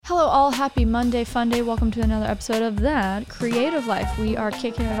Hello all, happy Monday, fun day. Welcome to another episode of That Creative Life. We are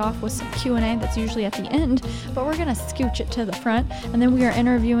kicking it off with some Q&A that's usually at the end, but we're going to scooch it to the front. And then we are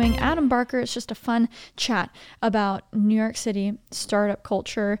interviewing Adam Barker. It's just a fun chat about New York City, startup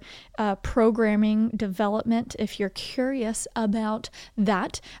culture, programming development, if you're curious about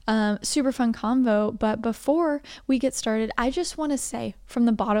that. Super fun convo. But before we get started, I just want to say from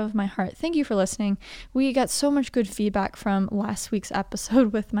the bottom of my heart, thank you for listening. We got so much good feedback from last week's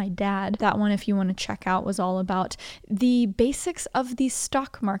episode with my dad. That one, if you want to check out, was all about the basics of the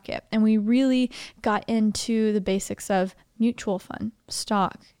stock market. And we really got into the basics of mutual fund,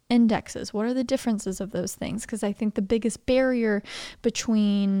 stock, indexes. What are the differences of those things? Because I think the biggest barrier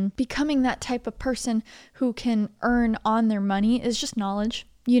between becoming that type of person who can earn on their money is just knowledge.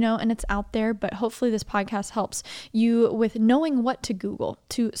 And it's out there, but hopefully this podcast helps you with knowing what to Google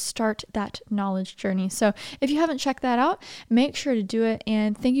to start that knowledge journey. So if you haven't checked that out, make sure to do it.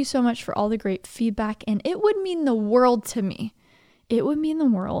 And thank you so much for all the great feedback. And it would mean the world to me. It would mean the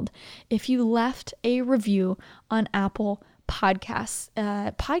world if you left a review on Apple Podcasts.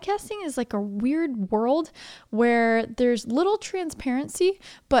 Podcasting is like a weird world where there's little transparency,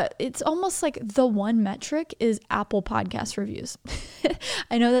 but it's almost like the one metric is Apple Podcast reviews.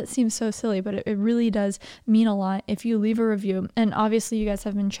 I know that seems so silly, but it really does mean a lot if you leave a review. And obviously you guys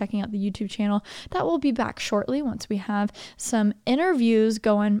have been checking out the YouTube channel. That will be back shortly once we have some interviews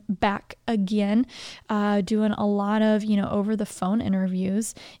going back again, doing a lot of, over the phone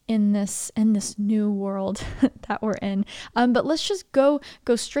interviews in this new world that we're in. But let's just go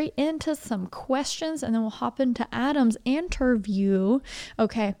straight into some questions and then we'll hop into Adam's interview.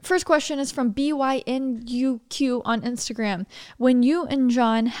 Okay, first question is from BYNUQ on Instagram. When you and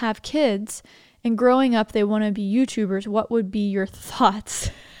John have kids and growing up they want to be YouTubers, what would be your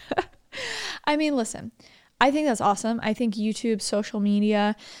thoughts? I mean, listen, I think that's awesome. I think YouTube, social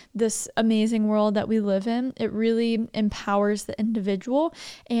media, this amazing world that we live in, it really empowers the individual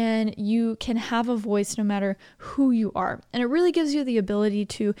and you can have a voice no matter who you are. And it really gives you the ability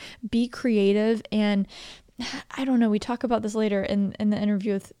to be creative. And I don't know, we talk about this later in the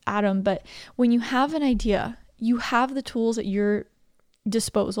interview with Adam, but when you have an idea, you have the tools at your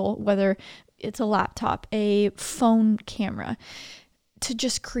disposal, whether it's a laptop, a phone camera, to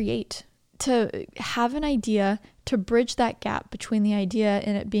just create, to have an idea, to bridge that gap between the idea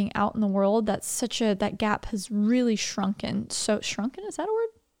and it being out in the world. That gap has really shrunken. So shrunken, is that a word?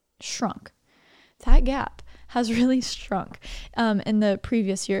 Shrunk. That gap has really shrunk in the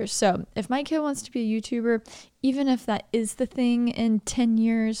previous years. So if my kid wants to be a YouTuber, even if that is the thing in 10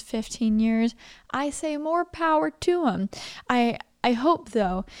 years, 15 years, I say more power to him. I hope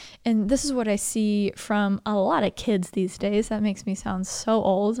though, and this is what I see from a lot of kids these days, that makes me sound so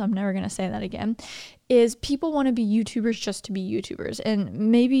old, I'm never going to say that again, is people want to be YouTubers just to be YouTubers.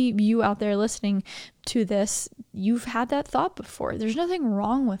 And maybe you out there listening to this, you've had that thought before. There's nothing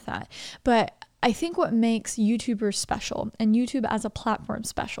wrong with that. But I think what makes YouTubers special and YouTube as a platform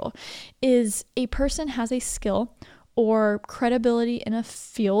special is a person has a skill or credibility in a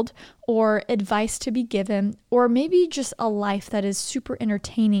field or advice to be given, or maybe just a life that is super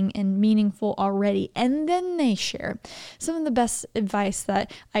entertaining and meaningful already. And then they share some of the best advice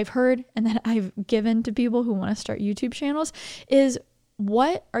that I've heard and that I've given to people who want to start YouTube channels is,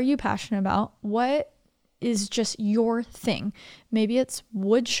 what are you passionate about? What is just your thing? Maybe it's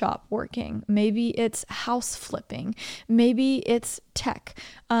wood shop working. Maybe it's house flipping. Maybe it's tech,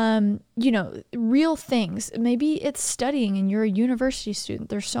 real things. Maybe it's studying and you're a university student.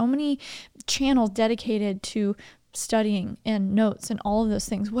 There's so many channels dedicated to studying and notes and all of those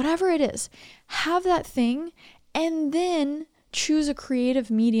things. Whatever it is, have that thing and then choose a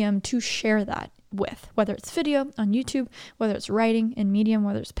creative medium to share that with, whether it's video on YouTube, whether it's writing in Medium,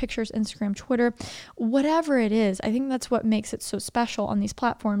 whether it's pictures, Instagram, Twitter, whatever it is. I think that's what makes it so special on these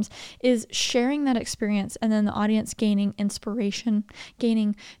platforms is sharing that experience and then the audience gaining inspiration,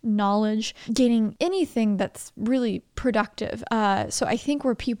 gaining knowledge, gaining anything that's really productive. So I think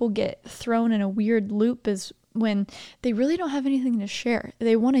where people get thrown in a weird loop is when they really don't have anything to share.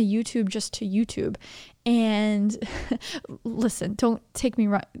 They want to YouTube just to YouTube. And listen, don't take me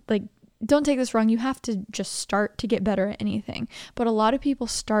wrong. Don't take this wrong. You have to just start to get better at anything. But a lot of people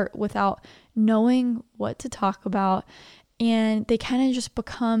start without knowing what to talk about and they kind of just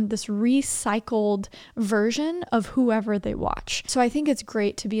become this recycled version of whoever they watch. So I think it's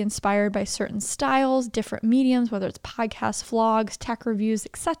great to be inspired by certain styles, different mediums, whether it's podcasts, vlogs, tech reviews,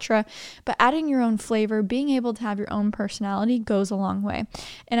 etc. But adding your own flavor, being able to have your own personality goes a long way.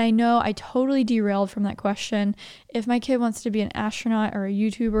 And I know I totally derailed from that question. If my kid wants to be an astronaut or a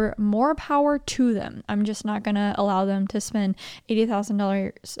YouTuber, more power to them. I'm just not going to allow them to spend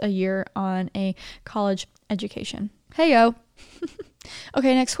 $80,000 a year on a college education. Hey yo.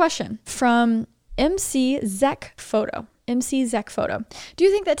 Okay, next question from MC Zek Photo. MC Zek Photo. Do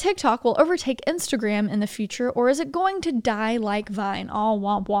you think that TikTok will overtake Instagram in the future, or is it going to die like Vine? Oh,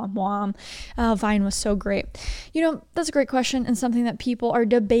 womp, womp, womp. Oh, Vine was so great. You know, that's a great question and something that people are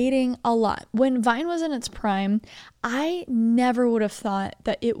debating a lot. When Vine was in its prime, I never would have thought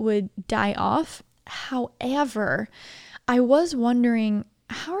that it would die off. However, I was wondering,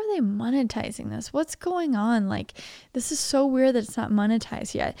 how are they monetizing this? What's going on? Like, this is so weird that it's not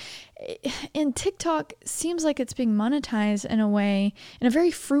monetized yet. And TikTok seems like it's being monetized in a way, in a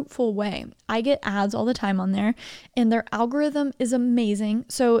very fruitful way. I get ads all the time on there, and their algorithm is amazing.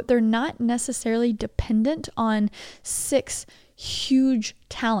 So they're not necessarily dependent on 6 huge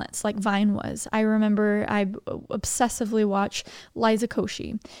talents like Vine was. I remember I obsessively watched Liza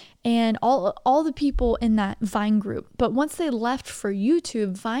Koshy and all the people in that Vine group. But once they left for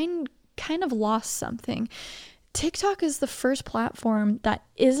YouTube, Vine kind of lost something. TikTok is the first platform that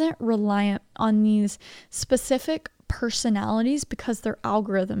isn't reliant on these specific personalities because their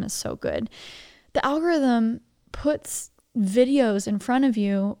algorithm is so good. The algorithm puts videos in front of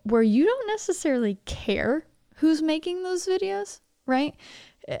you where you don't necessarily care who's making those videos, right?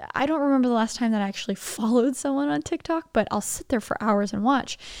 I don't remember the last time that I actually followed someone on TikTok, but I'll sit there for hours and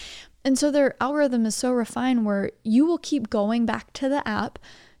watch. And so their algorithm is so refined where you will keep going back to the app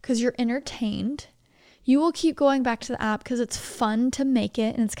because you're entertained. You will keep going back to the app because it's fun to make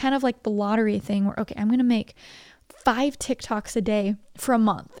it. And it's kind of like the lottery thing where, okay, I'm going to make 5 TikToks a day for a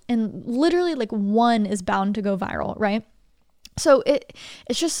month. And literally like one is bound to go viral, right? So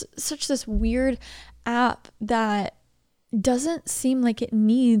it's just such this weird app that doesn't seem like it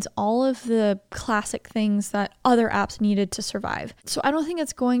needs all of the classic things that other apps needed to survive. So I don't think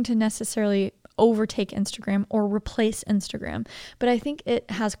it's going to necessarily overtake Instagram or replace Instagram, but I think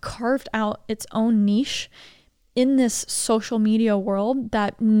it has carved out its own niche in this social media world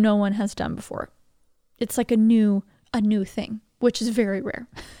that no one has done before. It's like a new thing, which is very rare.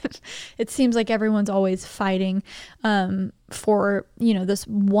 It seems like everyone's always fighting for, this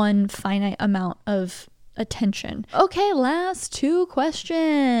one finite amount of attention. Okay, last 2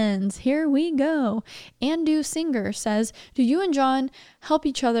 questions. Here we go. Andu Singer says, do you and John help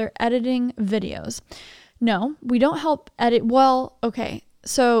each other editing videos? No, we don't help edit. Well, okay.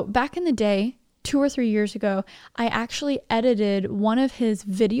 So back in the day, 2 or 3 years ago, I actually edited one of his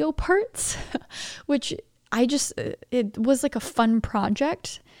video parts, which it was like a fun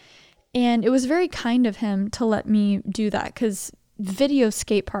project, and it was very kind of him to let me do that because video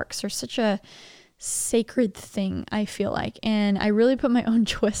skate parks are such a sacred thing, I feel like, and I really put my own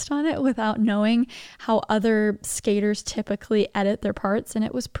twist on it without knowing how other skaters typically edit their parts, and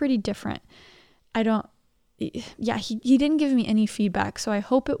it was pretty different. He didn't give me any feedback, so I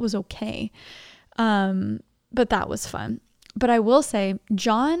hope it was okay, but that was fun. But I will say,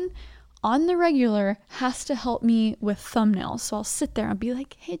 John on the regular has to help me with thumbnails. So I'll sit there and be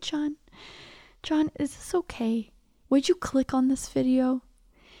like, hey, John, is this okay? Would you click on this video?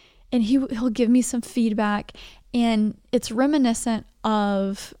 And he'll give me some feedback. And it's reminiscent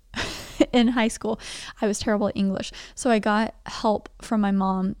of in high school, I was terrible at English. So I got help from my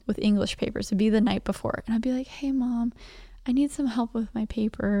mom with English papers. It'd be the night before. And I'd be like, hey, Mom, I need some help with my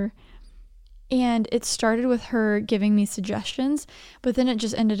paper. And it started with her giving me suggestions, but then it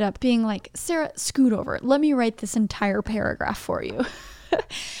just ended up being like, Sarah, scoot over. Let me write this entire paragraph for you.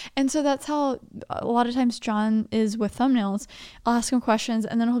 And so that's how a lot of times John is with thumbnails. I'll ask him questions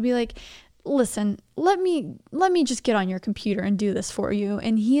and then he'll be like, listen, let me just get on your computer and do this for you.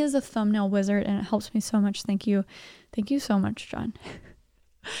 And he is a thumbnail wizard and it helps me so much. Thank you. Thank you so much, John.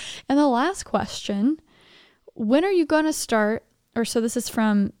 And the last question, when are you going to start? So this is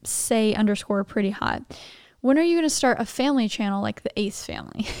from say_pretty_hot. When are you going to start a family channel like the Ace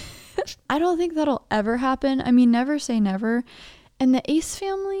family? I don't think that'll ever happen. I mean, never say never. And the Ace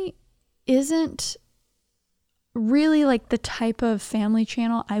family isn't really like the type of family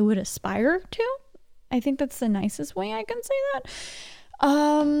channel I would aspire to. I think that's the nicest way I can say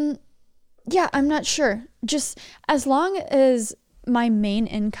that. Yeah, I'm not sure. Just as long as my main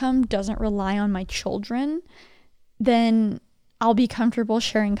income doesn't rely on my children, then I'll be comfortable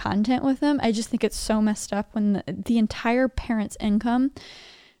sharing content with them. I just think it's so messed up when the entire parent's income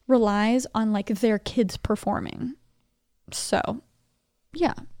relies on like their kids performing. So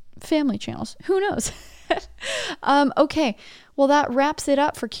yeah, family channels, who knows? Okay, well, that wraps it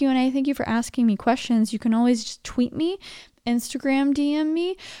up for Q&A. Thank you for asking me questions. You can always just tweet me, Instagram DM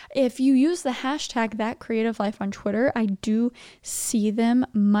me. If you use the hashtag #ThatCreativeLife on Twitter, I do see them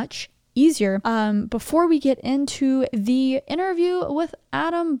much easier. Before we get into the interview with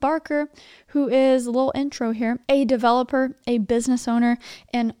Adam Barker, who is a little intro here, a developer, a business owner,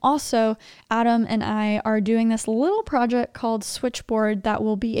 and also Adam and I are doing this little project called Switchboard that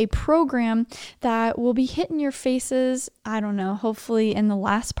will be a program that will be hitting your faces, I don't know, hopefully in the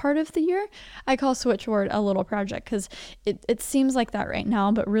last part of the year. I call Switchboard a little project because it seems like that right now,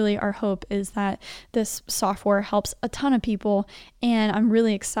 but really our hope is that this software helps a ton of people, and I'm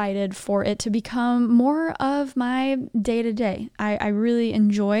really excited for it to become more of my day-to-day. I really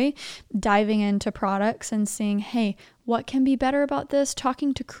enjoy diving into products and seeing, hey, what can be better about this?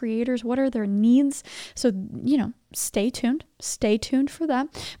 Talking to creators, what are their needs? So, stay tuned for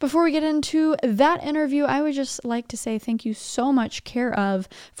that. Before we get into that interview, I would just like to say thank you so much, Care of,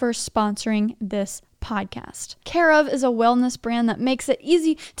 for sponsoring this podcast. Care of is a wellness brand that makes it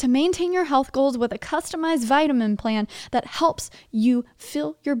easy to maintain your health goals with a customized vitamin plan that helps you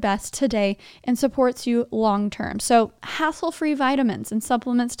feel your best today and supports you long term. So hassle-free vitamins and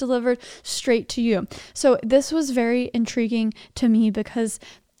supplements delivered straight to you. So this was very intriguing to me because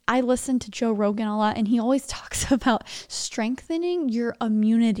I listen to Joe Rogan a lot, and he always talks about strengthening your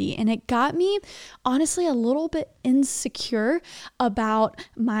immunity. And it got me honestly a little bit insecure about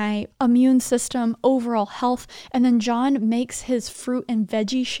my immune system, overall health. And then John makes his fruit and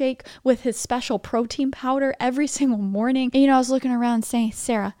veggie shake with his special protein powder every single morning. And, I was looking around saying,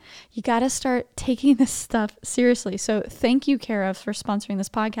 Sarah, you got to start taking this stuff seriously. So thank you, Care of, for sponsoring this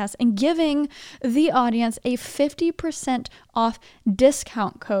podcast and giving the audience a 50% off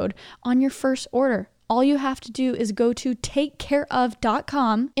discount code on your first order. All you have to do is go to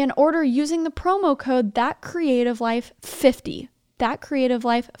takecareof.com and order using the promo code ThatCreativeLife50.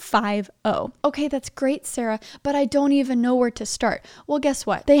 ThatCreativeLife50. Okay, that's great, Sarah, but I don't even know where to start. Well, guess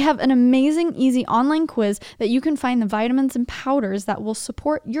what? They have an amazing, easy online quiz that you can find the vitamins and powders that will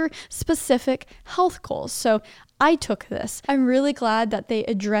support your specific health goals. So I took this. I'm really glad that they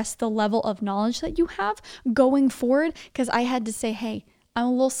addressed the level of knowledge that you have going forward, because I had to say, hey, I'm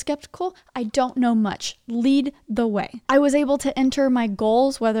a little skeptical. I don't know much. Lead the way. I was able to enter my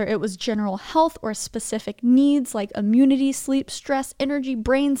goals, whether it was general health or specific needs like immunity, sleep, stress, energy,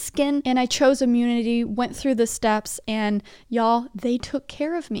 brain, skin. And I chose immunity, went through the steps, and y'all, they took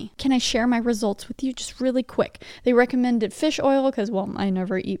care of me. Can I share my results with you just really quick? They recommended fish oil because, well, I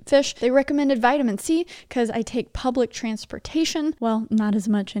never eat fish. They recommended vitamin C because I take public transportation. Well, not as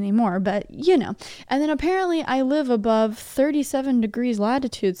much anymore, but And then apparently I live above 37 degrees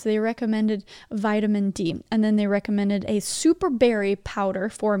latitude, so they recommended vitamin D, and then they recommended a super berry powder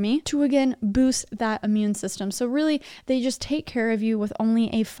for me to again boost that immune system. So really, they just take care of you with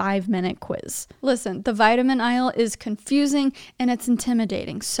only a 5-minute quiz. Listen, the vitamin aisle is confusing and it's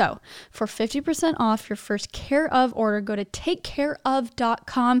intimidating. So for 50% off your first Care of order, go to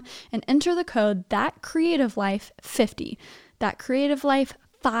takecareof.com and enter the code ThatCreativeLife50.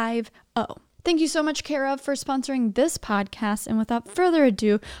 ThatCreativeLife50. Thank you so much, Care of, for sponsoring this podcast. And without further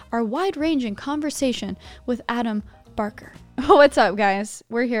ado, our wide-ranging conversation with Adam Barker. What's up, guys?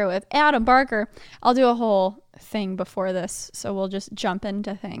 We're here with Adam Barker. I'll do a whole thing before this, so we'll just jump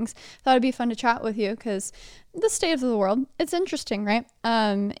into things. Thought it'd be fun to chat with you because the state of the world, it's interesting, right?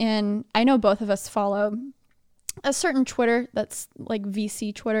 And I know both of us follow a certain Twitter that's like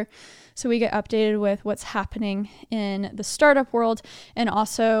VC Twitter. So we get updated with what's happening in the startup world and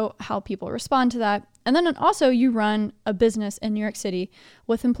also how people respond to that. And then also you run a business in New York City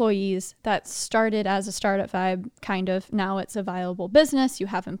with employees that started as a startup vibe, kind of. Now it's a viable business. You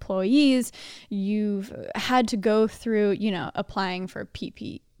have employees. You've had to go through, applying for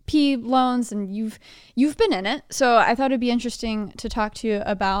PPP loans, and you've been in it. So I thought it'd be interesting to talk to you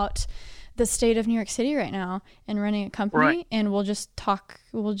about the state of New York City right now and running a company, right. And we'll just talk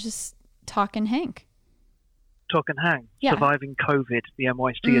and hang. Talk and hang. Yeah. Surviving COVID, the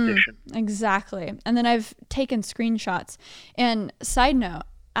NYC edition. Exactly. And then I've taken screenshots. And side note,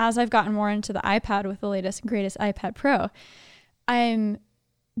 as I've gotten more into the iPad with the latest and greatest iPad Pro, I'm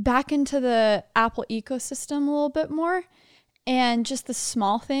back into the Apple ecosystem a little bit more. And just the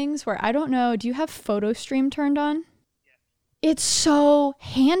small things where I don't know, do you have Photo Stream turned on? Yeah. It's so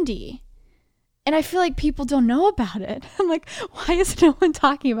handy. And I feel like people don't know about it. I'm like, why is no one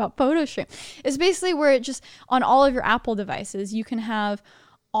talking about PhotoStream? It's basically where it just, on all of your Apple devices, you can have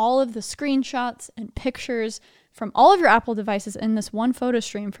all of the screenshots and pictures from all of your Apple devices in this one photo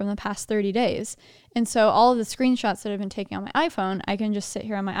stream from the past 30 days. And so all of the screenshots that I've been taking on my iPhone, I can just sit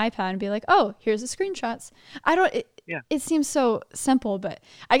here on my iPad and be like, oh, here's the screenshots. It seems so simple, but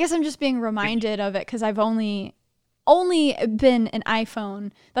I guess I'm just being reminded of it because I've only been an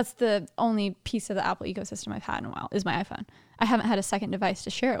iPhone. That's the only piece of the Apple ecosystem I've had in a while is my iPhone. I haven't had a second device to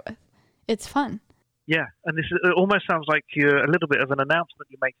share it with. It's fun. Yeah, and it almost sounds like you're a little bit of an announcement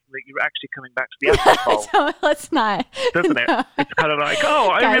you're making that you're actually coming back to the Apple Fold. No, let's not. Doesn't it? No. It's kind of like,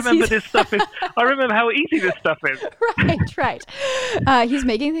 I remember this stuff is. I remember how easy this stuff is. Right. He's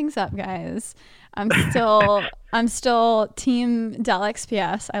making things up, guys. I'm still Team Dell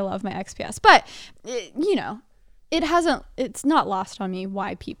XPS. I love my XPS, but it's not lost on me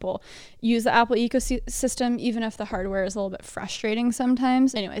why people use the Apple ecosystem, even if the hardware is a little bit frustrating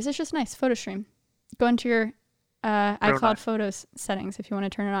sometimes. Anyways, it's just nice. PhotoStream. Go into your iCloud Photos settings if you want to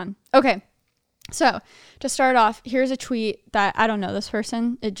turn it on. Okay. So to start off, here's a tweet that I don't know this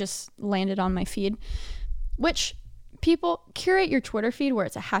person. It just landed on my feed, which people curate your Twitter feed where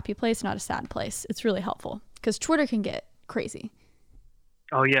it's a happy place, not a sad place. It's really helpful because Twitter can get crazy.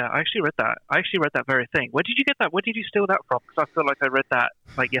 Oh, yeah. I actually read that very thing. Where did you get that? Where did you steal that from? Because I feel like I read that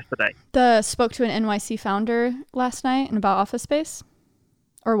like yesterday. Spoke to an NYC founder last night and about Office Space.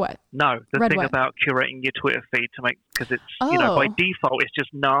 Or what? No, the Read thing what? About curating your Twitter feed to make, because it's, by default, it's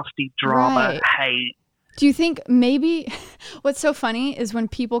just nasty drama, hate. Do you think maybe what's so funny is when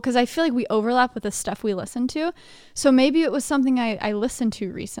people, because I feel like we overlap with the stuff we listen to. So maybe it was something I listened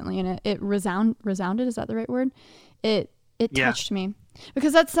to recently and it resounded. Is that the right word? It touched me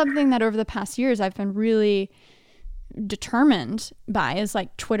because that's something that over the past years I've been really determined by is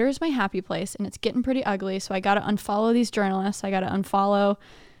like Twitter is my happy place and it's getting pretty ugly, so I got to unfollow these journalists. I got to unfollow,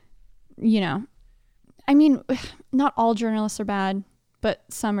 I mean, not all journalists are bad, but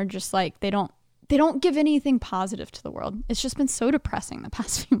some are just like they don't give anything positive to the world. It's just been so depressing the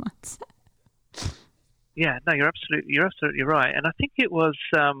past few months. Yeah, no, you're absolutely right. And I think it was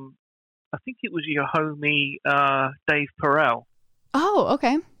your homie Dave Perel. Oh,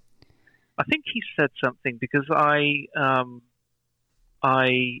 okay. I think he said something because I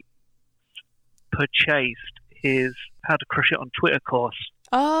purchased his How to Crush It on Twitter course.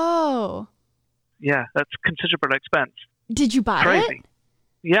 Oh. Yeah, that's considerable expense. Did you buy it?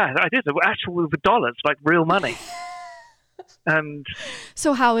 Yeah, I did. Actually, with dollars, like real money. And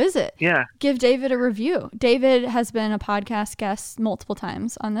so how is it? Yeah. Give David a review. David has been a podcast guest multiple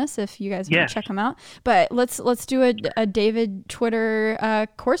times on this if you guys want to check him out. But let's do a David Twitter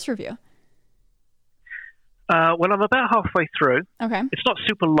course review. Well, I'm about halfway through. Okay. It's not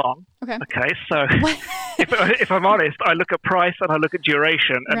super long. Okay. So if I'm honest, I look at price and I look at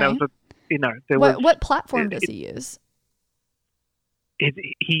duration, and right. What platform does he use?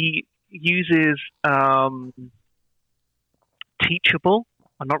 He uses Teachable.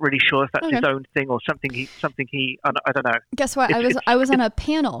 I'm not really sure if that's his own thing or something he. I don't know. Guess what? I was on a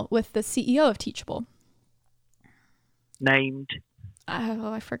panel with the CEO of Teachable. Named.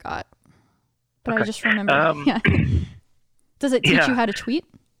 Oh, I forgot. But I just remember. Yeah. Does it teach you how to tweet?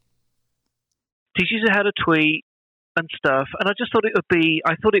 Teaches you how to tweet and stuff. And I just thought it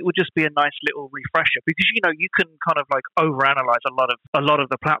would just be a nice little refresher because you can kind of like overanalyze a lot of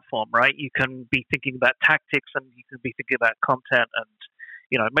the platform, right? You can be thinking about tactics and you can be thinking about content, and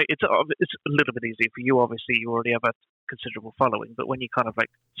it's a little bit easier for you. Obviously, you already have a considerable following, but when you're kind of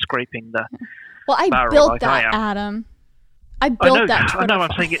like scraping the barrel built like that, I am, Adam. I built that Twitter. I know.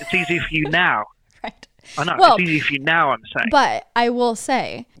 I'm saying it's easy for you now. Right. I know. It's easy for you now, I'm saying. But I will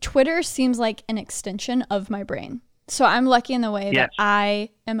say, Twitter seems like an extension of my brain. So I'm lucky in the way that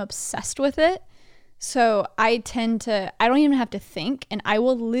I am obsessed with it. So I don't even have to think, and I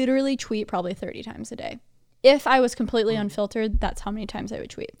will literally tweet probably 30 times a day. If I was completely unfiltered, that's how many times I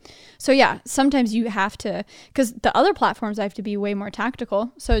would tweet. So yeah, sometimes you have to, because the other platforms I have to be way more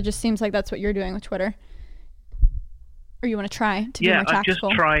tactical. So it just seems like that's what you're doing with Twitter. Or you want to try to be more tactical?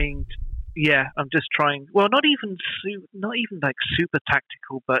 I'm just trying. Well, not even like super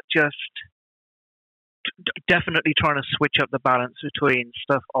tactical, but just definitely trying to switch up the balance between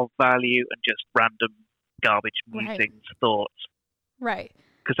stuff of value and just random garbage musings, thoughts. Right.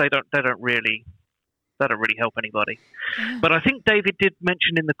 Because they don't really help anybody. Yeah. But I think David did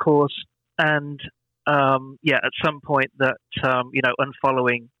mention in the course, and at some point that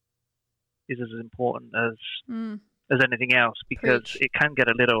unfollowing is as important as anything else, because it can get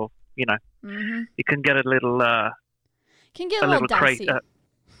a little, it can get a little dicey.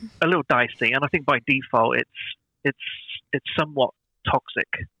 a little dicey, and I think by default it's somewhat toxic.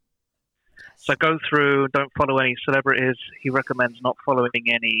 So go through, don't follow any celebrities. He recommends not following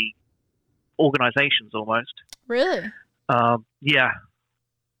any organizations almost. Really? Yeah.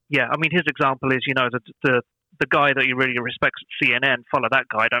 I mean, his example is, the guy that you really respect at CNN, follow that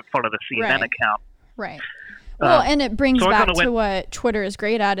guy, don't follow the CNN account. Right. Well, and it brings back to what Twitter is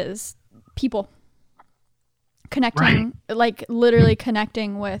great at is people connecting, like literally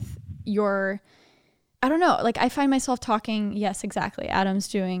connecting with your, I don't know, like I find myself talking, yes, exactly. Adam's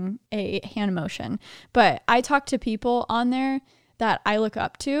doing a hand motion, but I talk to people on there that I look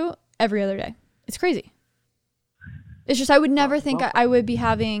up to every other day. It's crazy. It's just, I would never think I would be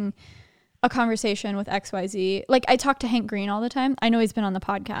having a conversation with XYZ. Like I talk to Hank Green all the time. I know he's been on the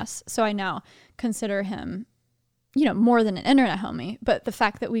podcast, so I now consider him, more than an internet homie, but the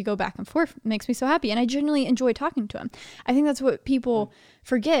fact that we go back and forth makes me so happy. And I genuinely enjoy talking to him. I think that's what people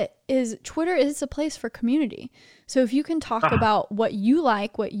forget is Twitter is a place for community. So if you can talk about what you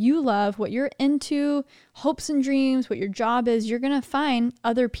like, what you love, what you're into, hopes and dreams, what your job is, you're going to find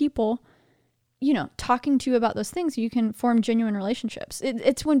other people, talking to you about those things. You can form genuine relationships.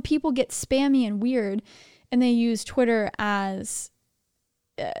 It's when people get spammy and weird and they use Twitter as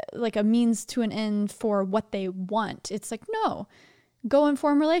like a means to an end for what they want. It's like, no, go and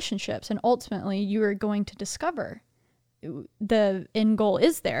form relationships. And ultimately you are going to discover the end goal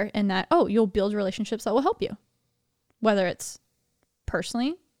is there and that, you'll build relationships that will help you, whether it's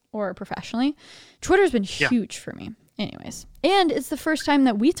personally or professionally. Twitter's been huge for me anyways. And it's the first time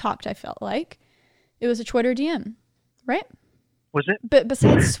that we talked, I felt like. It was a Twitter DM, right? Was it? But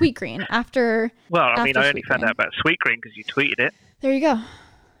besides Sweetgreen, after... Well, I mean, I only found out about Sweetgreen because you tweeted it. There you go.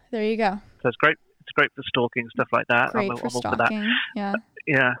 So it's great. It's great for stalking, stuff like that. Great for stalking, yeah.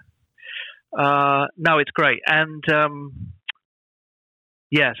 Yeah. No, it's great. And, so,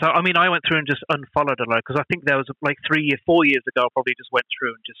 I mean, I went through and just unfollowed a lot because I think there was like 4 years ago, I probably just went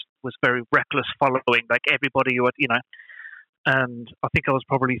through and just was very reckless following, like everybody who, and I think I was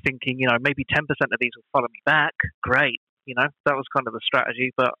probably thinking, maybe 10% of these will follow me back. Great. That was kind of the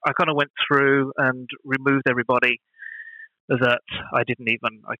strategy, but I kind of went through and removed everybody that I couldn't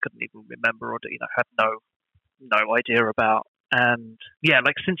even remember or, had no idea about. And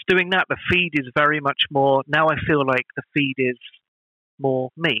like since doing that, the feed is very much more, now I feel like the feed is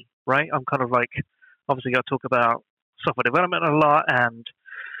more me, right? I'm kind of like, obviously I talk about software development a lot, and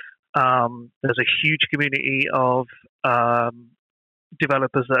there's a huge community of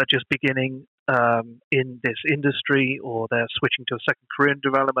developers that are just beginning in this industry, or they're switching to a second career in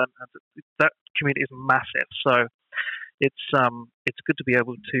development. And that community is massive. So it's good to be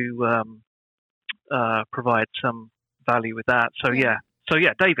able to provide some value with that. So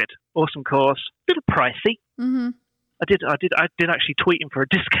David, awesome course, a little pricey. Mm-hmm. I did actually tweet him for a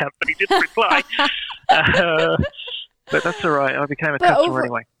discount, but he didn't reply. But that's all right. I became a customer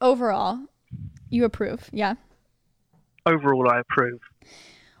anyway. Overall, you approve, yeah? Overall, I approve.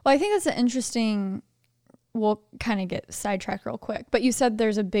 Well, I think that's an interesting... We'll kind of get sidetracked real quick, but you said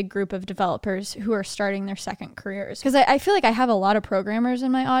there's a big group of developers who are starting their second careers. Because I feel like I have a lot of programmers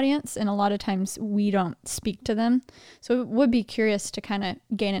in my audience, and a lot of times we don't speak to them. So it would be curious to kind of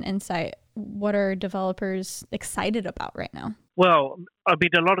gain an insight. What are developers excited about right now? Well, I mean,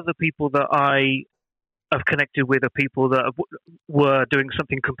 a lot of the people that I have connected with are people that were doing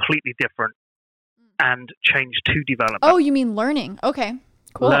something completely different and changed to development. Oh, you mean learning? Okay,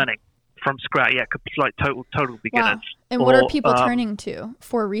 cool. Learning. From scratch, like total beginners. Wow. And what are people turning to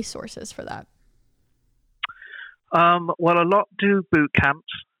for resources for that? Well, a lot do boot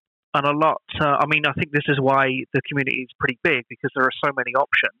camps, and a lot. I think this is why the community is pretty big, because there are so many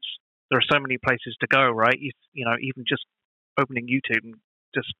options. There are so many places to go, right? Even just opening YouTube and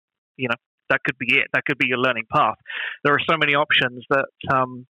just that could be it. That could be your learning path. There are so many options that.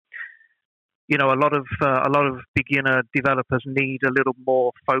 A lot of beginner developers need a little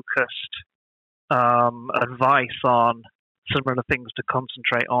more focused advice on similar things to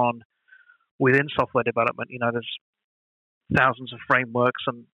concentrate on within software development. There's thousands of frameworks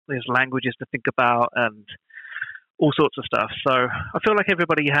and there's languages to think about and all sorts of stuff. So I feel like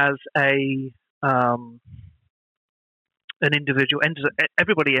everybody has an individual.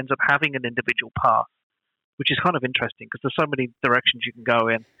 Everybody ends up having an individual path, which is kind of interesting because there's so many directions you can go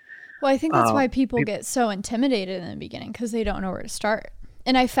in. Well, I think that's why people get so intimidated in the beginning, because they don't know where to start.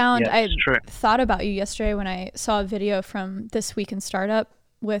 And I found, I thought about you yesterday when I saw a video from This Week in Startup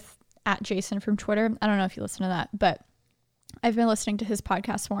with @Jason from Twitter. I don't know if you listen to that, but I've been listening to his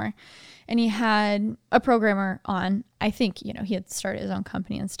podcast more. And he had a programmer on. I think, he had started his own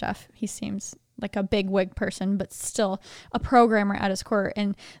company and stuff. He seems like a big wig person, but still a programmer at his core.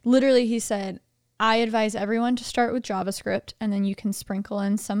 And literally he said, I advise everyone to start with JavaScript, and then you can sprinkle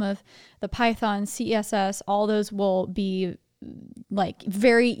in some of the Python, CSS. All those will be like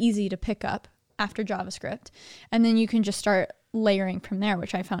very easy to pick up after JavaScript. And then you can just start layering from there,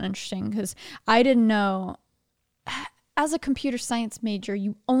 which I found interesting because I didn't know. As a computer science major,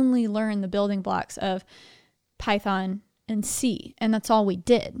 you only learn the building blocks of Python and C, and that's all we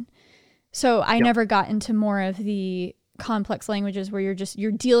did. So I never got into more of the complex languages where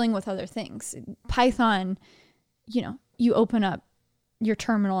you're dealing with other things. Python, you open up your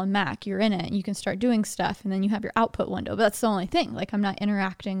terminal in Mac, you're in it, and you can start doing stuff, and then you have your output window. But that's the only thing. Like, I'm not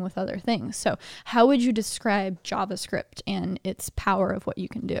interacting with other things. So how would you describe JavaScript and its power of what you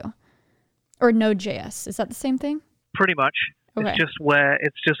can do? Or Node.js, is that the same thing? Pretty much. Okay. It's just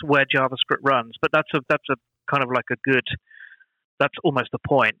where JavaScript runs. But that's a kind of like a good. That's almost the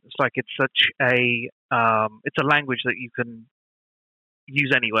point. It's like it's such a it's a language that you can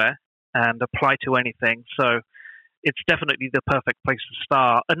use anywhere and apply to anything. So it's definitely the perfect place to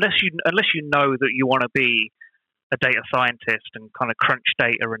start, unless you know that you want to be a data scientist and kind of crunch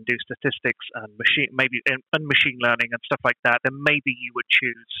data and do statistics and machine learning and stuff like that. Then maybe you would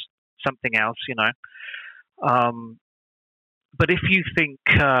choose something else, But if you think,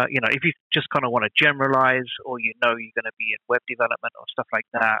 if you just kind of want to generalize, or you're going to be in web development or stuff like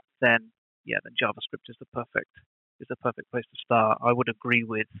that, then JavaScript is the perfect place to start. I would agree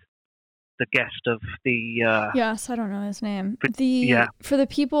with the guest of the. Yes, I don't know his name. For the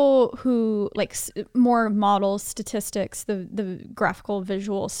people who like more models, statistics, the graphical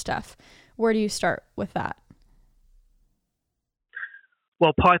visual stuff, where do you start with that?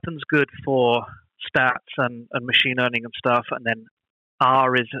 Well, Python's good for stats and machine learning and stuff, and then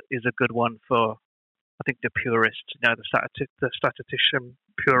R is a good one for, I think, the purists. The statistician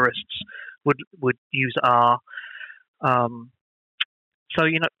purists would use R. So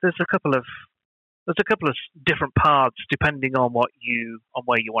there's a couple of different paths depending on where you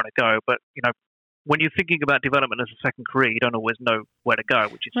want to go. But when you're thinking about development as a second career, you don't always know where to go,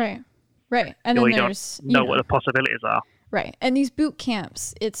 which is right. And then there's you don't know what the possibilities are. Right. And these boot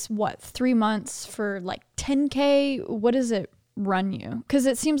camps, it's 3 months for like 10K. What does it run you? Because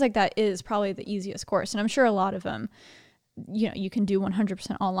it seems like that is probably the easiest course. And I'm sure a lot of them, you can do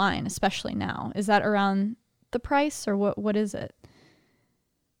 100% online, especially now. Is that around the price, or what is it?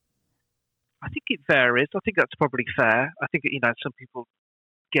 I think it varies. I think that's probably fair. I think, some people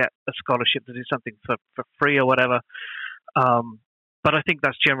get a scholarship to do something for free or whatever. But I think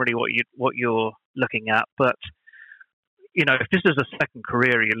that's generally what you're looking at. But if this is a second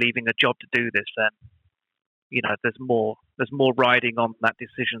career, you're leaving a job to do this, then there's more riding on that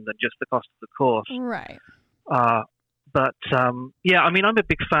decision than just the cost of the course. Right. But I'm a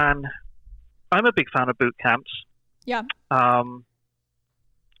big fan. I'm a big fan of boot camps. Yeah.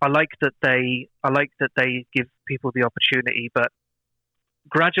 I like that they give people the opportunity, but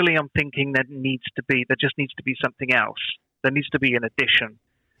gradually I'm thinking there just needs to be something else. There needs to be an addition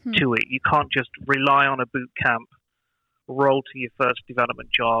to it. You can't just rely on a boot camp, roll to your first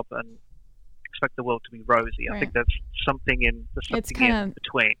development job, and expect the world to be rosy. Right. I think there's something in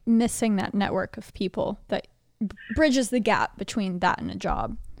between. Missing that network of people that bridges the gap between that and a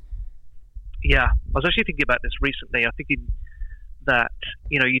job. Yeah, I was actually thinking about this recently. I'm thinking that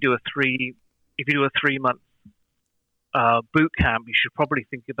if you do a 3-month boot camp, you should probably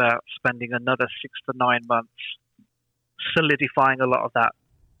think about spending another 6 to 9 months solidifying a lot of that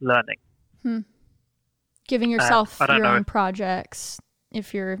learning. Giving yourself your own projects.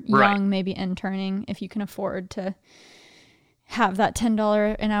 If you're young, maybe interning, if you can afford to have that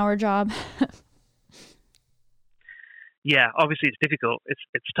 $10 an hour job. Yeah, obviously it's difficult.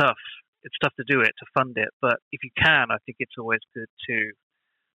 It's tough. It's tough to do it, to fund it. But if you can, I think it's always good to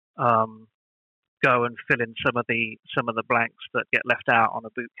go and fill in some of the blanks that get left out on a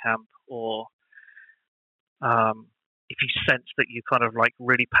boot camp, or if you sense that you're kind of like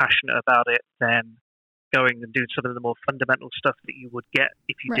really passionate about it, then going and do some of the more fundamental stuff that you would get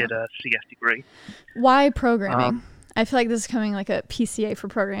if you did a CS degree. Why programming? I feel like this is coming like a PCA for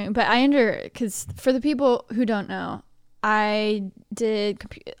programming, but because for the people who don't know, I did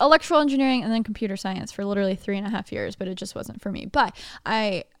electrical engineering and then computer science for literally 3.5 years, but it just wasn't for me. But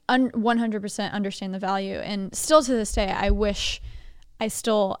I 100% understand the value, and still to this day, I wish I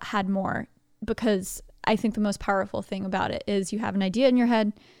still had more, because I think the most powerful thing about it is you have an idea in your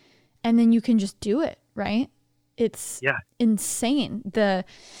head and then you can just do it, right? It's insane.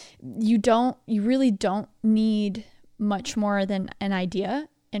 You really don't need much more than an idea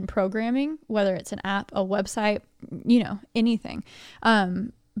in programming, whether it's an app, a website, anything.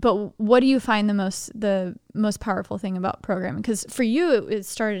 But what do you find the most powerful thing about programming? Because for you, it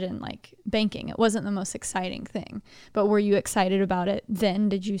started in like banking. It wasn't the most exciting thing, but were you excited about it then?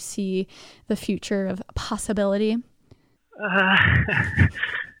 Did you see the future of possibility?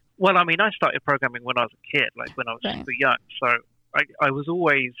 Well, I mean, I started programming when I was a kid, like when I was super young. So I was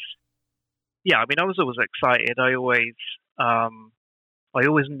always, I mean, I was always excited. I always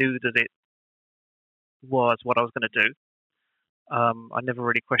knew that it was what I was going to do. I never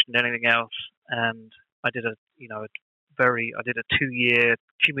really questioned anything else, and I did a 2-year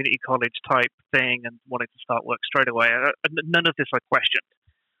community college type thing and wanted to start work straight away. None of this I questioned.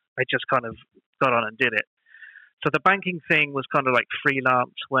 I just kind of got on and did it. So the banking thing was kind of like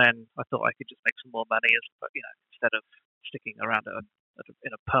freelance when I thought I could just make some more money, instead of sticking around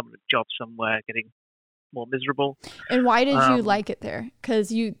in a permanent job somewhere, getting more miserable. And why did you like it there? Because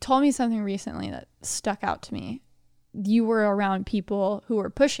you told me something recently that stuck out to me. You were around people who were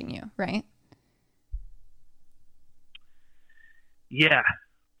pushing you, right? Yeah.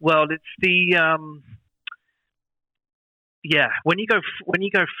 Well, it's the when you go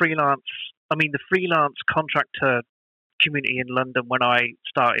freelance. I mean, the freelance contractor community in London when I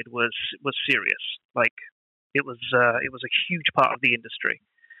started was serious. Like it was a huge part of the industry,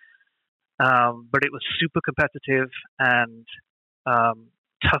 but it was super competitive and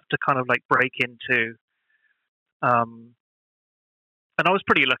tough to kind of like break into. And I was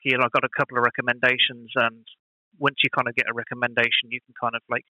pretty lucky, and I got a couple of recommendations. And once you kind of get a recommendation, you can kind of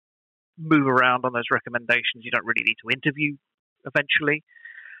like move around on those recommendations. You don't really need to interview eventually.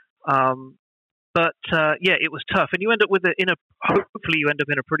 But it was tough, and you end up hopefully you end up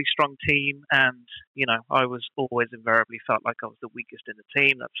in a pretty strong team. And I was always invariably felt like I was the weakest in the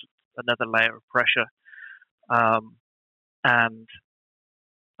team. That's another layer of pressure. I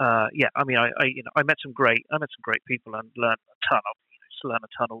mean, I met some great people and learned a ton. I learn a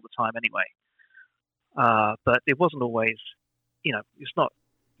ton all the time anyway. But it wasn't always, you're not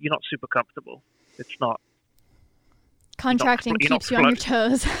super comfortable. It's not. Contracting keeps you on your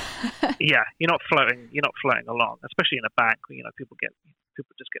toes. Yeah, you're not floating along, especially in a bank. People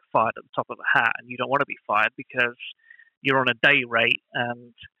just get fired at the top of a hat, and you don't want to be fired because you're on a day rate,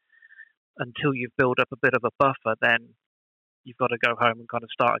 and until you've built up a bit of a buffer, then you've got to go home and kind of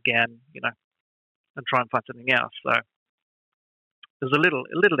start again, and try and find something else. So it was a little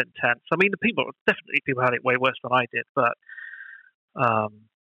intense. I mean, people had it way worse than I did, but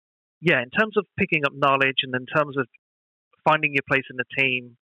in terms of picking up knowledge and in terms of finding your place in the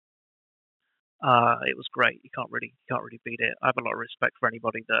team, it was great. You can't really beat it. I have a lot of respect for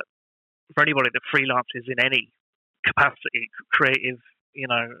anybody that freelances in any capacity, creative,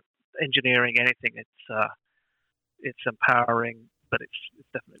 engineering, anything. It's empowering, but it's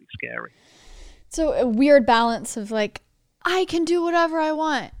definitely scary. So a weird balance of like, I can do whatever I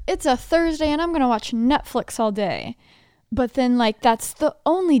want. It's a Thursday and I'm going to watch Netflix all day. But then like, that's the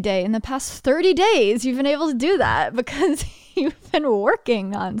only day in the past 30 days you've been able to do that because you've been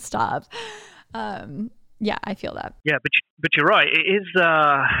working nonstop. I feel that. Yeah, but you're right. It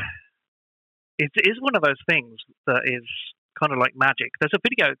is one of those things that is kind of like magic. There's a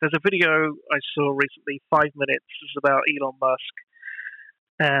video I saw recently, 5 minutes, is about Elon Musk,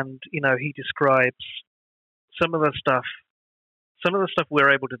 and he describes some of the stuff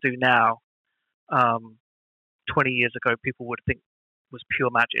we're able to do now. 20 years ago, people would think was pure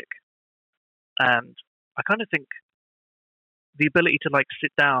magic, and I kind of think the ability to like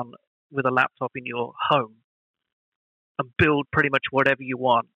sit down with a laptop in your home and build pretty much whatever you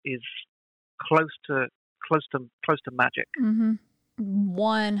want is close to magic.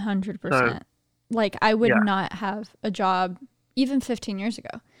 100%. So, like I would not have a job even 15 years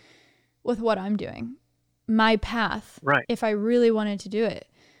ago with what I'm doing. My path, right, if I really wanted to do it,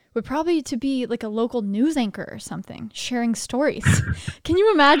 would probably to be like a local news anchor or something, sharing stories. Can you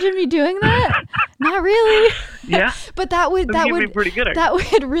imagine me doing that? Not really. Yeah. But that would be pretty good. That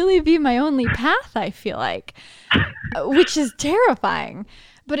would really be my only path, I feel like, which is terrifying.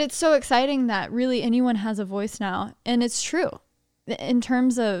 But it's so exciting that really anyone has a voice now. And it's true in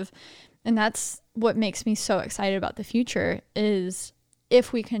terms of, and that's what makes me so excited about the future is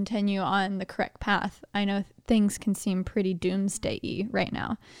if we continue on the correct path. I know things can seem pretty doomsday-y right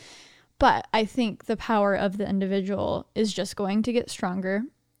now, but I think the power of the individual is just going to get stronger.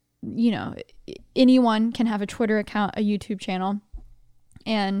 Anyone can have a Twitter account, a YouTube channel,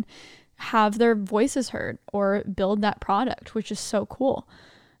 and have their voices heard or build that product, which is so cool.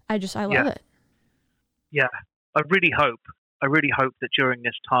 I love it. Yeah. I really hope that during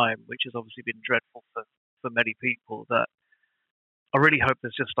this time, which has obviously been dreadful for many people, that I really hope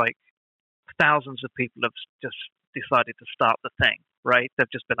there's just like thousands of people have just decided to start the thing, right?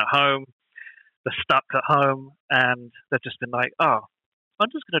 They've just been at home, they're stuck at home, and they've just been like, oh, I'm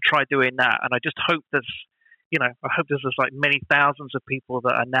just going to try doing that. And I just hope I hope there's like many thousands of people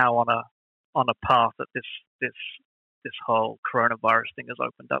that are now on a path that this whole coronavirus thing has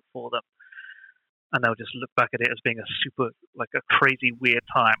opened up for them. And they'll just look back at it as being a super, like a crazy, weird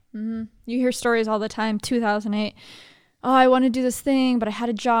time. Mm-hmm. You hear stories all the time. 2008. Oh, I want to do this thing, but I had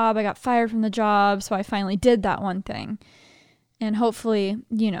a job. I got fired from the job. So I finally did that one thing. And hopefully,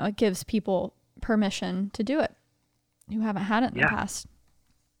 it gives people permission to do it who haven't had it in the past.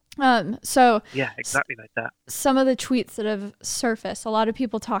 Yeah, exactly like that. Some of the tweets that have surfaced, a lot of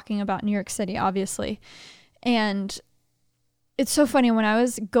people talking about New York City, obviously. And it's so funny, when I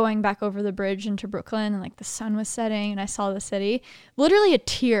was going back over the bridge into Brooklyn and like the sun was setting and I saw the city, literally a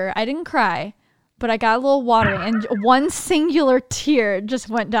tear. I didn't cry, but I got a little water and one singular tear just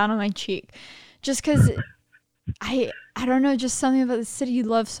went down on my cheek. Just because I don't know, just something about the city you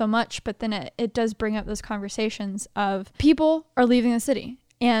love so much, but then it does bring up those conversations of people are leaving the city.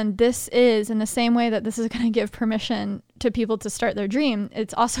 And this is, in the same way that this is going to give permission to people to start their dream,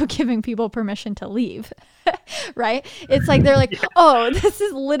 it's also giving people permission to leave, right? It's like, they're like, oh, this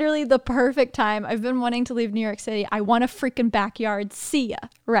is literally the perfect time. I've been wanting to leave New York City. I want a freaking backyard. See ya,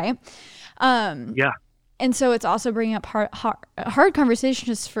 right? Yeah. And so it's also bringing up hard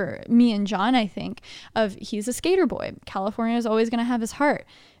conversations for me and John, I think, of he's a skater boy. California is always going to have his heart.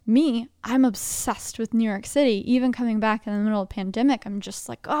 Me, I'm obsessed with New York City. Even coming back in the middle of the pandemic, I'm just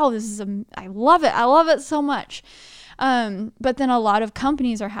like, oh, I love it. I love it so much. But then a lot of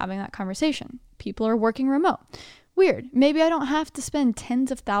companies are having that conversation. People are working remote. Weird. Maybe I don't have to spend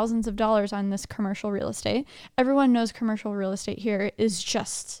tens of thousands of dollars on this commercial real estate. Everyone knows commercial real estate here is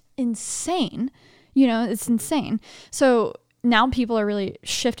just insane. It's insane. So now people are really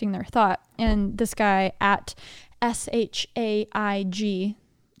shifting their thought. And this guy at SHAIG,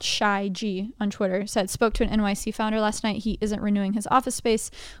 Shy G on Twitter said, spoke to an NYC founder last night. He isn't renewing his office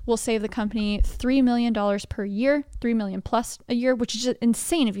space. Will save the company $3 million per year, $3 million plus a year, which is just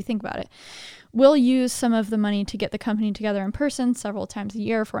insane if you think about it. We'll use some of the money to get the company together in person several times a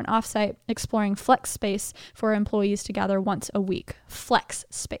year for an offsite, exploring flex space for employees to gather once a week. Flex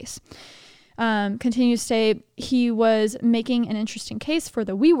space. Continues to say he was making an interesting case for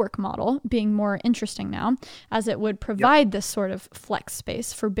the WeWork model being more interesting now, as it would provide this sort of flex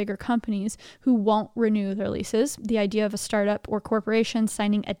space for bigger companies who won't renew their leases. The idea of a startup or corporation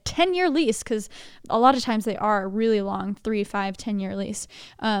signing a 10-year lease, because a lot of times they are really long, 3, 5, 10-year lease.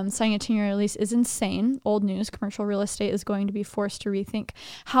 Signing a 10-year lease is insane. Old news. Commercial real estate is going to be forced to rethink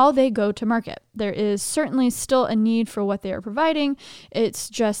how they go to market. There is certainly still a need for what they are providing. It's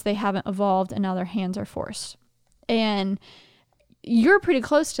just they haven't evolved and now their hands are forced. And you're pretty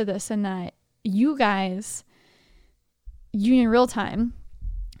close to this in that you guys, Union Real Time,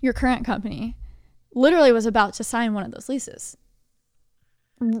 your current company, literally was about to sign one of those leases.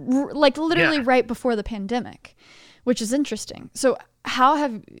 Literally right before the pandemic, which is interesting. So how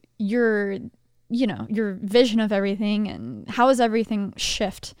have your vision of everything and how has everything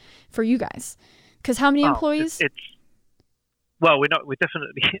shift for you guys? Because how many employees? Well, we're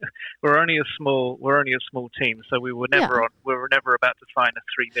only a small team, so we were never about to sign a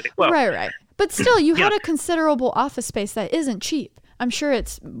 $3 million. Well, right. But still, you had a considerable office space that isn't cheap. I'm sure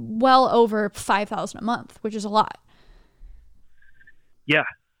it's well over $5,000 a month, which is a lot. Yeah.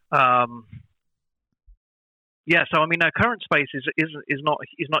 So I mean, our current space is not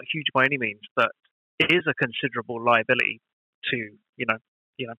huge by any means, but it is a considerable liability to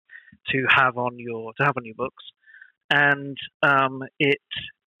have on your books. And the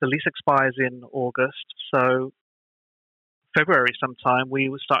lease expires in August, so February sometime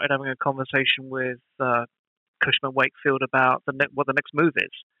we started having a conversation with Cushman & Wakefield about what the next move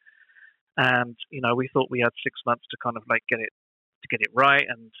is. And we thought we had 6 months to kind of like get it right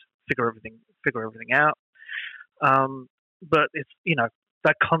and figure everything out. But it's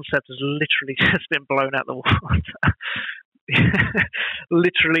that concept has literally just been blown out the water.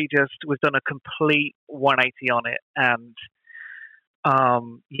 Literally just we've done a complete 180 on it, and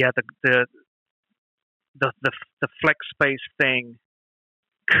the flex space thing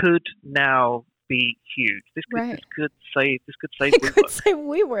could now be huge. This could save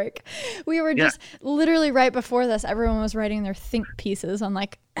WeWork. We were just literally right before this, everyone was writing their think pieces on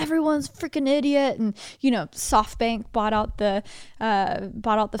like everyone's freaking idiot, and SoftBank bought out the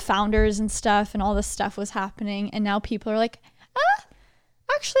founders and stuff, and all this stuff was happening, and now people are like,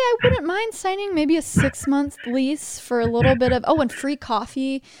 actually I wouldn't mind signing maybe a 6-month lease for a little bit of and free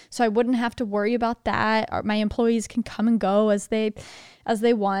coffee, so I wouldn't have to worry about that. Or my employees can come and go as they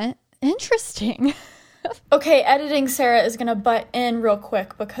want. Interesting. Okay, editing Sarah is going to butt in real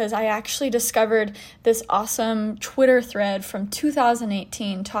quick because I actually discovered this awesome Twitter thread from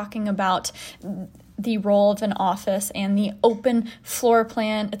 2018 talking about the role of an office and the open floor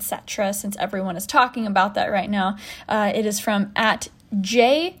plan, etc. Since everyone is talking about that right now, it is from at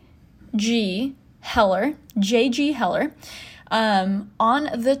JG Heller, on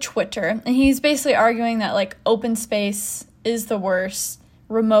the Twitter, and he's basically arguing that like open space is the worst.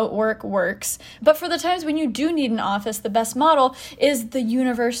 Remote work works. But for the times when you do need an office, the best model is the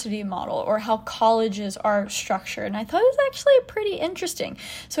university model, or how colleges are structured. And I thought it was actually pretty interesting.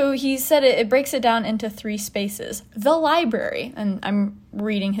 So he said it breaks it down into 3 spaces. The library, and I'm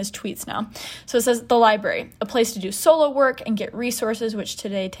reading his tweets now. So it says, the library, a place to do solo work and get resources, which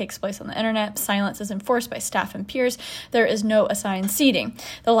today takes place on the internet. Silence is enforced by staff and peers. There is no assigned seating.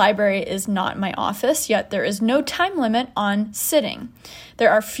 The library is not my office, yet there is no time limit on sitting.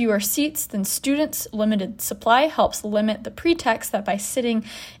 There are fewer seats than students. Limited supply helps limit the pretext that by sitting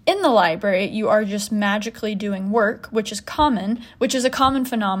in the library, you are just magically doing work, which is a common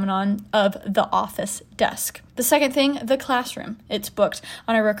phenomenon of the office desk. The second thing, the classroom. It's booked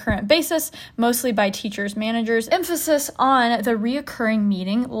on a recurrent basis, mostly by teachers, managers. Emphasis on the reoccurring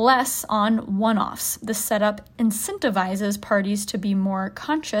meeting, less on one-offs. The setup incentivizes parties to be more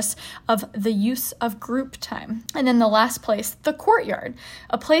conscious of the use of group time. And then the last place, the courtyard,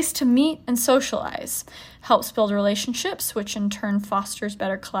 a place to meet and socialize. Helps build relationships, which in turn fosters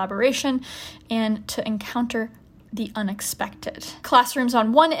better collaboration and to encounter the unexpected. Classrooms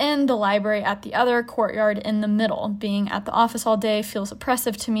on one end, the library at the other, courtyard in the middle. Being at the office all day feels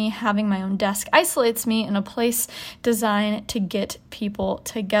oppressive to me. Having my own desk isolates me in a place designed to get people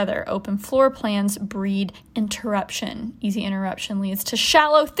together. Open floor plans breed interruption. Easy interruption leads to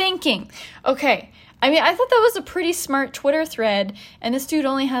shallow thinking. Okay. I mean, I thought that was a pretty smart Twitter thread, and this dude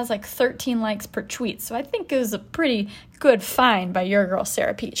only has like 13 likes per tweet, so I think it was a pretty good find by your girl,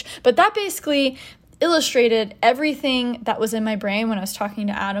 Sarah Peach. But that basically illustrated everything that was in my brain when I was talking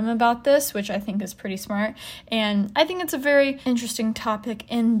to Adam about this, which I think is pretty smart, and I think it's a very interesting topic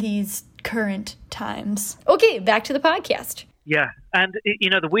in these current times. Okay, back to the podcast. Yeah, and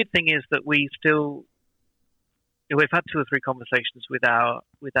the weird thing is that we've had 2 or 3 conversations with our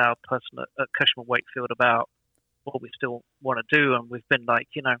person at Cushman Wakefield about what we still want to do, and we've been like,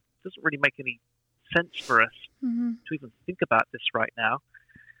 it doesn't really make any sense for us to even think about this right now.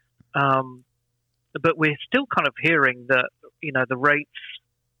 But we're still kind of hearing that, the rates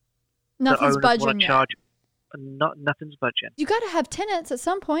Nothing's budging yet. Charge, nothing's budging. You got to have tenants at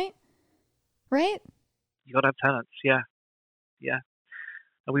some point, right? You got to have tenants, yeah.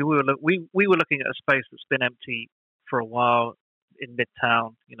 And we were looking at a space that's been empty for a while in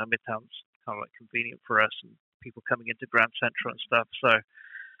Midtown. Midtown's kind of like convenient for us and people coming into Grand Central and stuff. So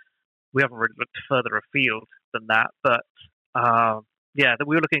we haven't really looked further afield than that. But that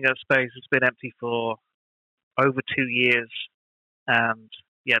we were looking at a space that's been empty for over 2 years, and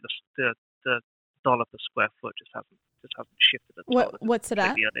the dollar per square foot just hasn't shifted at all. What's it at?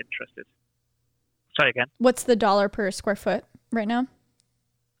 Completely uninterested. Say again. What's the dollar per square foot right now?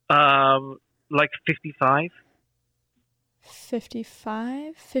 Like 55.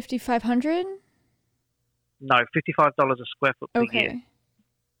 55? 5,500? No, $55 a square foot per year.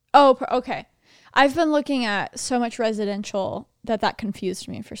 Oh, okay. I've been looking at so much residential that confused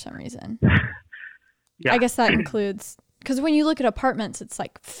me for some reason. Yeah. I guess that includes, because when you look at apartments, it's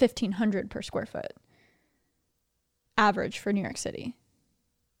like 1,500 per square foot average for New York City.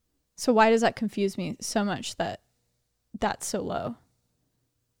 So why does that confuse me so much that that's so low?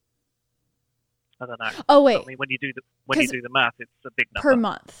 I don't know. Oh wait. I mean, when you do the math, it's a big number per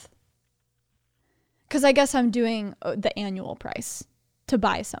month. Because I guess I'm doing the annual price to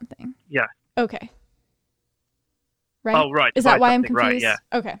buy something. Yeah. Okay. Right. Oh, right. Is that why I'm confused? Right, yeah.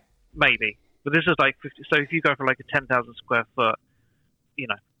 Okay. Maybe, but this is like 50. So if you go for like a 10,000 square foot,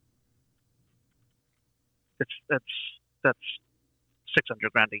 that's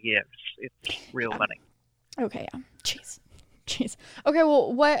 $600,000 a year. It's real money. Okay. Yeah. Jeez. Okay.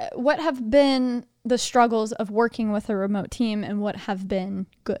 Well, what have been the struggles of working with a remote team, and what have been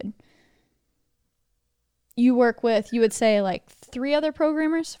good? You work with, you would say, like 4 other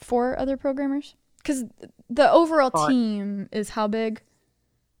programmers? Because the overall team is how big?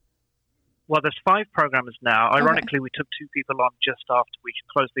 Well, there's 5 programmers now. Ironically, we took 2 people on just after we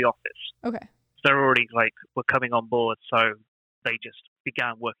closed the office. Okay. So they're already were coming on board. So they just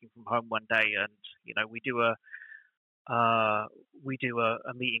began working from home one day, and we do a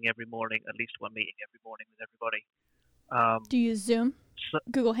meeting every morning, at least one meeting every morning with everybody. Do you use Zoom?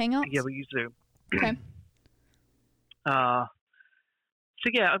 Google Hangouts? Yeah, we use Zoom. Okay. So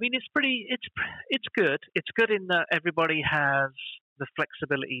yeah, I mean, it's good. It's good in that everybody has the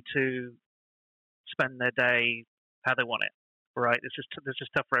flexibility to spend their day how they want it. Right? This is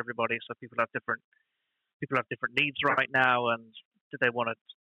tough for everybody. So people have different needs right now, and do they want a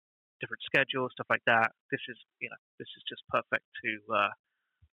different schedule, stuff like that. This is just perfect to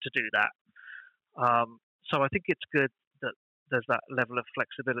do that. So I think it's good that there's that level of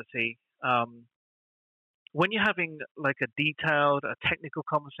flexibility. When you're having like a technical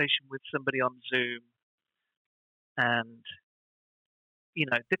conversation with somebody on Zoom, and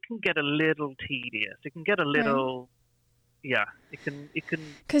it can get a little tedious. It can get a little, yeah. It can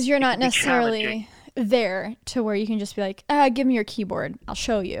because you're not necessarily there to where you can just be like, give me your keyboard, I'll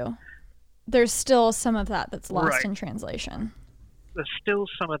show you. There's still some of that that's lost in translation. There's still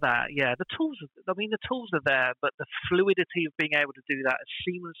some of that, yeah. The tools are there, but the fluidity of being able to do that as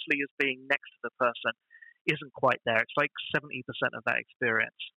seamlessly as being next to the person isn't quite there. It's like 70% of that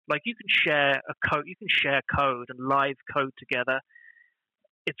experience. Like you can share code and live code together.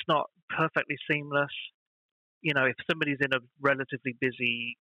 It's not perfectly seamless. If somebody's in a relatively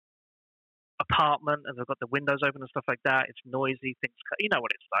busy apartment and they've got the windows open and stuff like that, it's noisy, things, you know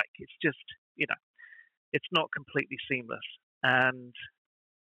what it's like. It's just, it's not completely seamless. And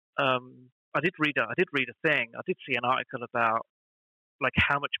I did read a thing. I did see an article about like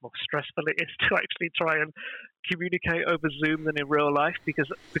how much more stressful it is to actually try and communicate over Zoom than in real life because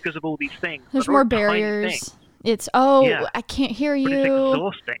of all these things. There's more barriers. It's I can't hear you. But it's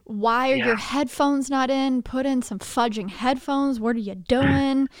exhausting. Why are your headphones not in? Put in some fudging headphones. What are you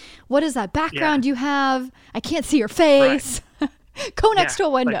doing? What is that background you have? I can't see your face. Right. Go next to a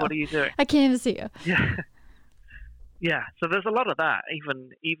window. Like, what are you doing? I can't even see you. Yeah. Yeah, so there's a lot of that.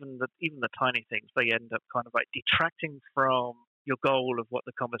 Even the tiny things, they end up kind of like detracting from your goal of what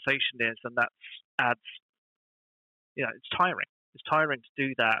the conversation is, and that adds. It's tiring. It's tiring to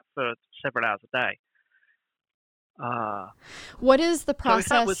do that for several hours a day. What is the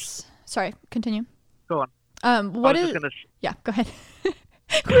process? Sorry, continue. Go on. Yeah, go ahead.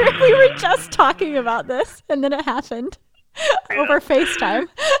 we were just talking about this, and then it happened over FaceTime.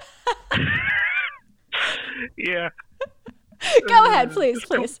 Yeah. Go ahead, please.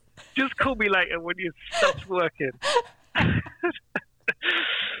 Just call me later when you stop working.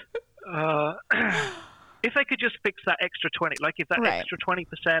 If they could just fix that extra 20, like if that extra 20%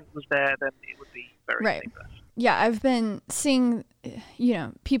 was there, then it would be very seamless. Yeah, I've been seeing,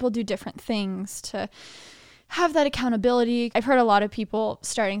 people do different things to have that accountability. I've heard a lot of people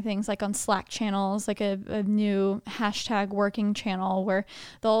starting things like on Slack channels, like a new #working channel where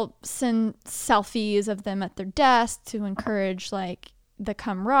they'll send selfies of them at their desk to encourage like the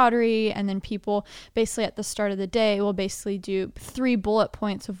camaraderie. And then people basically at the start of the day will basically do 3 bullet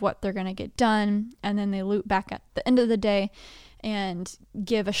points of what they're going to get done. And then they loop back at the end of the day and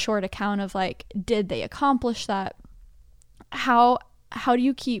give a short account of like, did they accomplish that? How do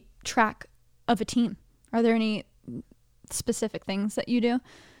you keep track of a team? Are there any specific things that you do?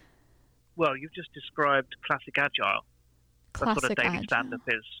 Well, you've just described classic agile. That's what a daily stand-up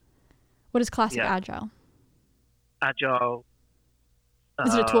is. What is classic agile? Agile.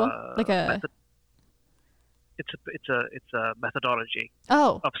 Is it a tool? Like a? It's a methodology.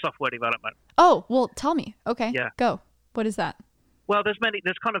 Of software development. Oh, well, tell me. Okay. Yeah. Go. What is that? Well, there's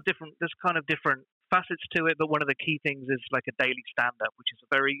kind of different facets to it, but one of the key things is like a daily stand-up, which is a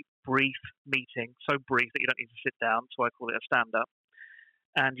very brief meeting, so brief that you don't need to sit down, so I call it a stand-up.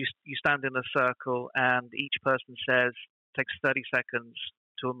 And you stand in a circle, and each person takes 30 seconds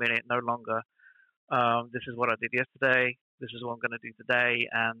to a minute, no longer. This is what I did yesterday, this is what I'm going to do today,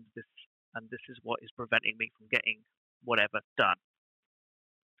 and this is what is preventing me from getting whatever done.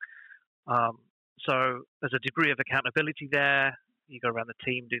 So there's a degree of accountability there. You go around the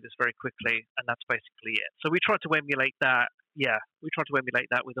team, do this very quickly, and that's basically it. So we try to emulate that. Yeah, we try to emulate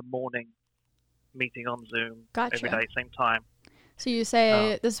that with a morning meeting on Zoom every day, same time. So you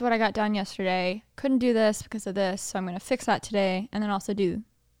say, this is what I got done yesterday. Couldn't do this because of this, so I'm going to fix that today, and then also do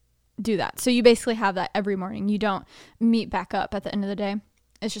that. So you basically have that every morning. You don't meet back up at the end of the day.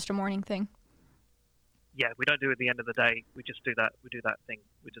 It's just a morning thing. Yeah, we don't do it at the end of the day. We just do that. We do that thing.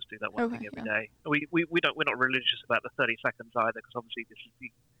 We just do that one thing every day. We're not religious about the 30 seconds either, because obviously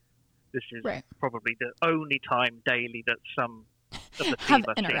this is probably the only time daily that some of the team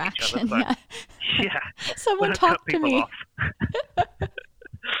are interaction. Seeing each other. Yeah. Someone talk to me.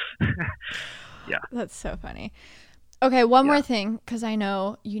 Yeah. That's so funny. Okay, one more thing, because I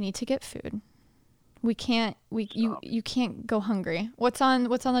know you need to get food. We can't. You can't go hungry. What's on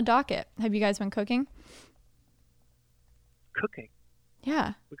the docket? Have you guys been cooking? Cooking.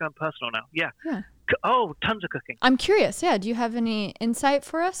 Yeah. We're going personal now. Yeah. Tons of cooking. I'm curious. Yeah. Do you have any insight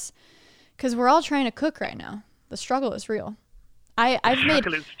for us? Because we're all trying to cook right now. The struggle is real. I've made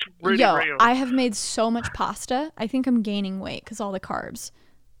real. I have made so much pasta. I think I'm gaining weight because all the carbs.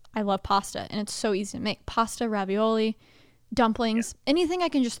 I love pasta, and it's so easy to make. Pasta, ravioli, dumplings, anything I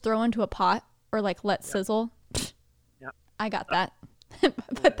can just throw into a pot or like let sizzle. Yeah. I got that.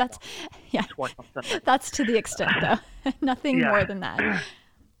 But that's Twice on Sunday. that's to the extent though. Nothing more than that.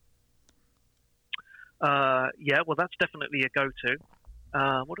 Well, that's definitely a go-to.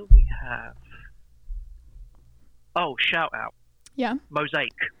 What do we have? Oh, shout out. Yeah.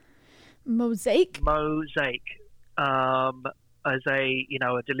 Mosaic. As a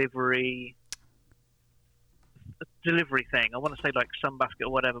delivery thing. I want to say like Sunbasket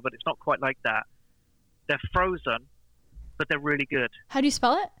or whatever, but it's not quite like that. They're frozen, but they're really good. How do you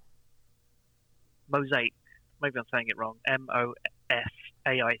spell it? Mosaic. Maybe I'm saying it wrong.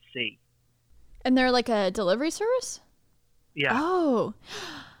 MOSAIC. And they're like a delivery service? Yeah. Oh,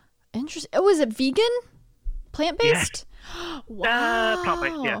 interesting. Oh, is it vegan? Plant-based? Yes. Wow.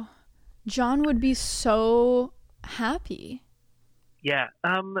 Plant-based, yeah. John would be so happy. Yeah.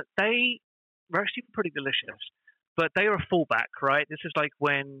 They were actually pretty delicious, but they are a fallback, right? This is like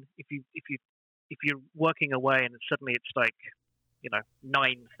when if you're working away and suddenly it's like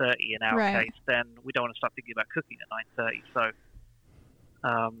 9:30 in our case, then we don't want to start thinking about cooking at 9:30. So,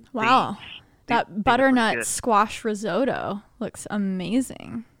 wow, that butternut squash risotto looks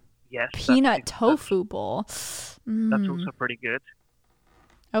amazing. Yes, peanut tofu bowl. That's also pretty good.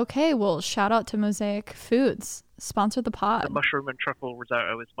 Okay, well, shout out to Mosaic Foods. Sponsor the pod. The mushroom and truffle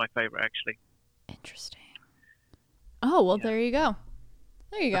risotto is my favorite, actually. Interesting. Oh, well, there you go.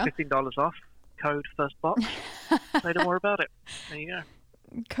 There you go. $15 off. Code first box. Say no more about it. There you go.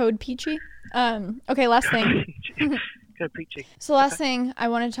 Code Peachy. Okay, last thing. Code Peachy. So last thing I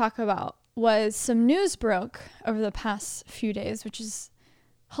want to talk about was some news broke over the past few days, which is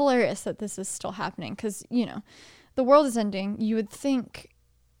hilarious that this is still happening because, the world is ending. You would think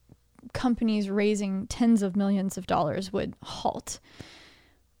companies raising tens of millions of dollars would halt.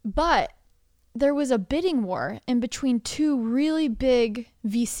 But there was a bidding war in between two really big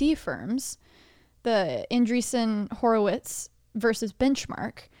VC firms, the Andreessen Horowitz versus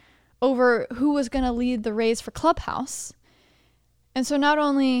Benchmark, over who was going to lead the raise for Clubhouse. And so not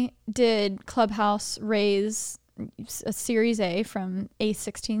only did Clubhouse raise a Series A from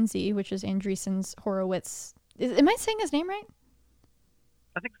A16Z, which is Andreessen Horowitz. Am I saying his name right?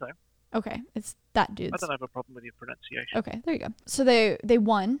 I think so. Okay, it's that dude's. I don't have a problem with your pronunciation. Okay, there you go. So they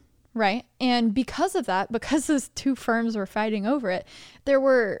won, right? And because of that, because those two firms were fighting over it, there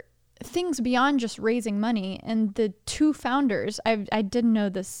were things beyond just raising money. And the two founders, I didn't know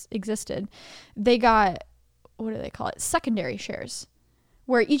this existed. They got, what do they call it? Secondary shares,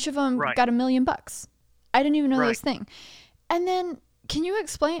 where each of them got $1 million. I didn't even know this thing. And then, can you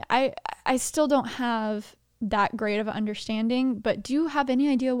explain? I still don't have that great of an understanding, but do you have any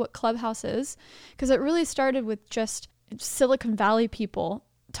idea what Clubhouse is? Because it really started with just Silicon Valley people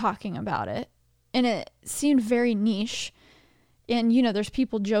talking about it, and it seemed very niche. And there's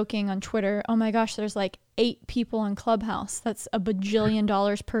people joking on Twitter, oh my gosh, there's like 8 people on Clubhouse. That's $1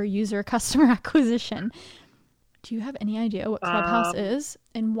 bajillion per user customer acquisition. Do you have any idea what Clubhouse is,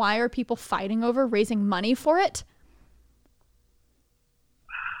 and why are people fighting over raising money for it?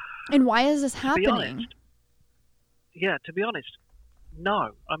 And why is this happening? To be honest,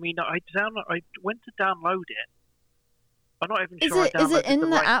 no. I mean, I went to download it. I'm not even sure I downloaded Is it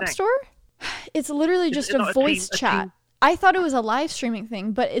in the App Store? It's literally just a voice chat. I thought it was a live streaming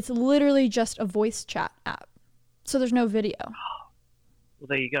thing, but it's literally just a voice chat app. So there's no video. Well,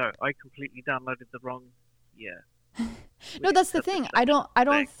 there you go. I completely downloaded the wrong. Yeah. No, that's the thing. I don't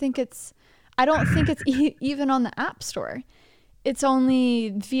think it's even on the App Store. It's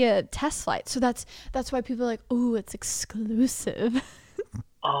only via test flight. So that's why people are like, "Oh, it's exclusive."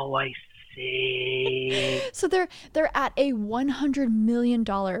 Oh, I see. So they're at a $100 million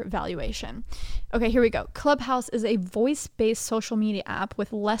valuation. Okay, here we go. Clubhouse is a voice-based social media app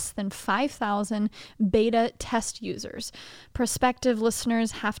with less than 5,000 beta test users. Prospective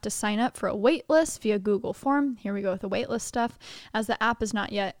listeners have to sign up for a wait list via Google form. Here we go with the wait list stuff, as the app is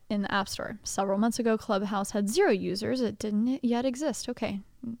not yet in the App Store. Several months ago, Clubhouse had 0 users. It didn't yet exist. Okay,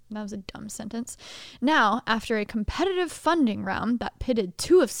 that was a dumb sentence. Now, after a competitive funding round that pitted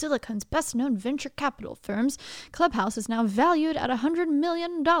 2 of Silicon's best-known venture capital firms, Clubhouse is now valued at $100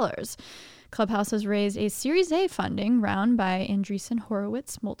 million. Clubhouse has raised a Series A funding round by Andreessen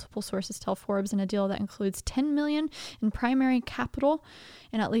Horowitz. Multiple sources tell Forbes in a deal that includes $10 million in primary capital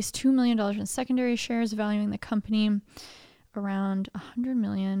and at least $2 million in secondary shares, valuing the company around $100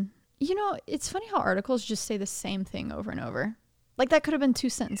 million You know, it's funny how articles just say the same thing over and over. Like that could have been 2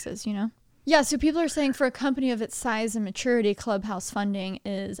 sentences, you know? Yeah, so people are saying for a company of its size and maturity, Clubhouse funding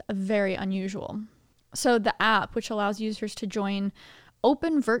is very unusual. So the app, which allows users to join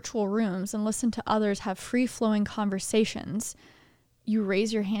open virtual rooms and listen to others have free-flowing conversations. You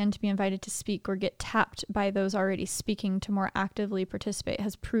raise your hand to be invited to speak or get tapped by those already speaking to more actively participate,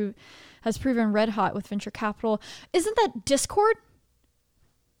 has proven red hot with venture capital. Isn't that Discord?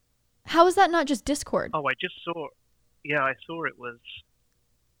 How is that not just Discord? Oh, I just saw. Yeah, I saw it was.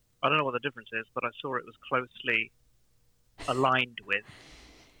 I don't know what the difference is, but I saw it was closely aligned with.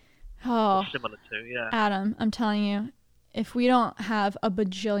 Oh, similar to, yeah. Adam, I'm telling you, if we don't have $1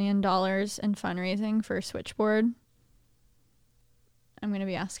 bajillion in fundraising for Switchboard, I'm going to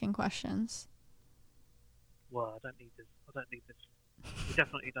be asking questions. Well, I don't need this. We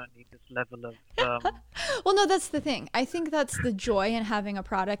definitely don't need this level of... Well, no, that's the thing. I think that's the joy in having a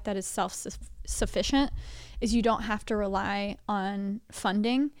product that is self-sufficient, is you don't have to rely on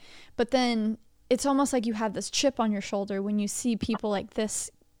funding. But then it's almost like you have this chip on your shoulder when you see people like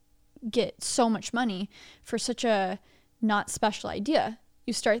this get so much money for such a not special idea.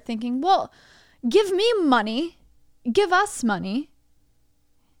 You start thinking, well, give me money. Give us money.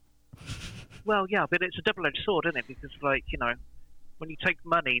 Well, yeah, but it's a double-edged sword, isn't it? Because, like, you know, when you take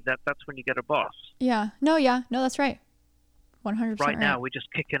money, that's when you get a boss. Yeah. No, that's right. 100% right. Now, we're just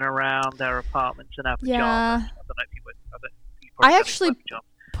kicking around our apartments in our pajamas. Yeah. I don't know if you would. I actually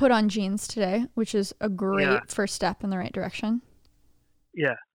put on jeans today, which is a great first step in the right direction.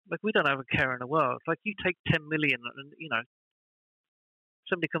 Yeah. Like, we don't have a care in the world. Like, you take 10 million and, you know,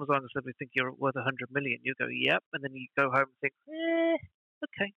 somebody comes along and says, we think you're worth 100 million. You go, yep. And then you go home and think, okay.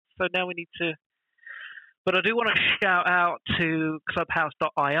 So now we need to... But I do want to shout out to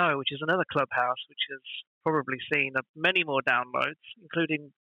Clubhouse.io, which is another Clubhouse, which has probably seen many more downloads,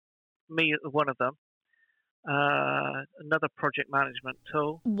 including me as one of them. Another project management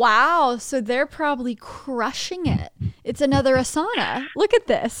tool. Wow. So they're probably crushing it. It's another Asana. Look at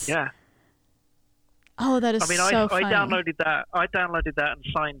this. Yeah. Oh, that is so funny. I downloaded that and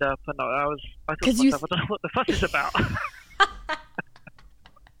signed up, and I thought to myself, I don't know what the fuss is about.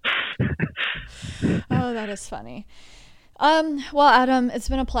 Oh, that is funny. Well, Adam, it's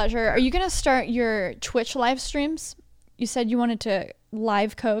been a pleasure. Are you going to start your Twitch live streams? You said you wanted to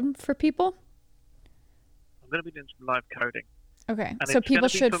live code for people? I'm going to be doing some live coding. Okay. And so people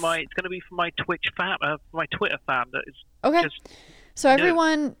should... it's going to be for my Twitch fam, my Twitter fam. That is okay. So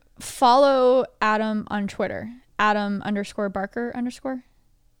everyone follow Adam on Twitter. Adam_Barker_?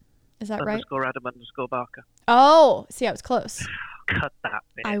 Is that right? _Adam_Barker. Oh, see, I was close. Cut that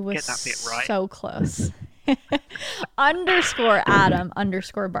bit. I was Get that bit right. So close.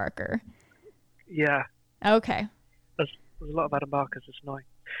 _Adam_Barker. Yeah. Okay. There's a lot of Adam Barkers. It's annoying.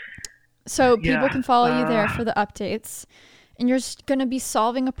 So people can follow you there for the updates. And you're just going to be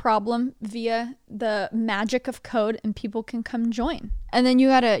solving a problem via the magic of code, and people can come join. And then you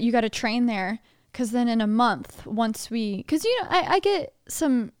gotta train there, because then in a month, because you know, I get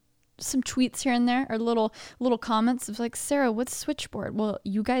some tweets here and there, or little comments of like, Sarah, what's Switchboard? Well,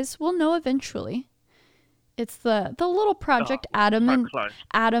 you guys will know eventually. It's the little project Adam and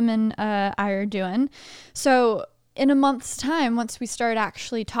I are doing. So in a month's time, once we start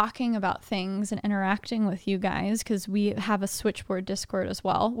actually talking about things and interacting with you guys, because we have a Switchboard Discord as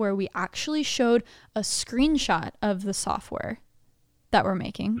well, where we actually showed a screenshot of the software that we're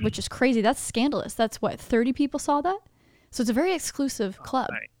making, which is crazy. That's scandalous. That's what, 30 people saw that? So it's a very exclusive club,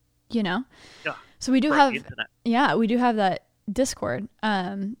 you know? Yeah. So we do have that Discord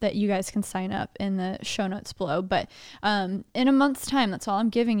that you guys can sign up in the show notes below. But in a month's time, that's all I'm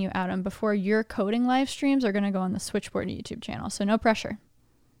giving you, Adam, before your coding live streams are going to go on the Switchboard YouTube channel. So no pressure.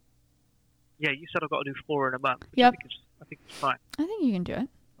 Yeah, you said I've got to do 4 in a month. Yep. I think it's fine. I think you can do it.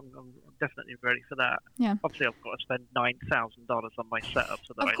 I'm definitely ready for that. Yeah. Obviously, I've got to spend $9,000 on my setup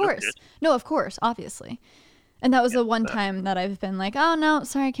so that I look good. No, of course, obviously. And that was the one time that I've been like, oh, no,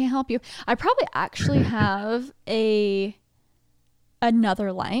 sorry, I can't help you. I probably actually have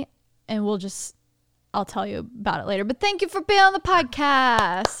another light, and I'll tell you about it later. But thank you for being on the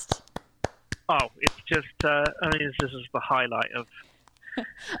podcast. Oh, it's just, this is the highlight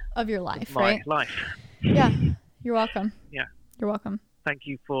of your life, my right? life. Yeah, you're welcome. Yeah. You're welcome. Thank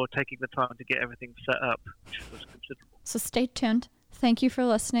you for taking the time to get everything set up, which was considerable. So stay tuned. Thank you for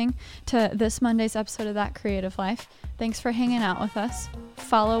listening to this Monday's episode of That Creative Life. Thanks for hanging out with us.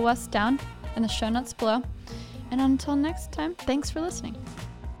 Follow us down in the show notes below. And until next time, thanks for listening.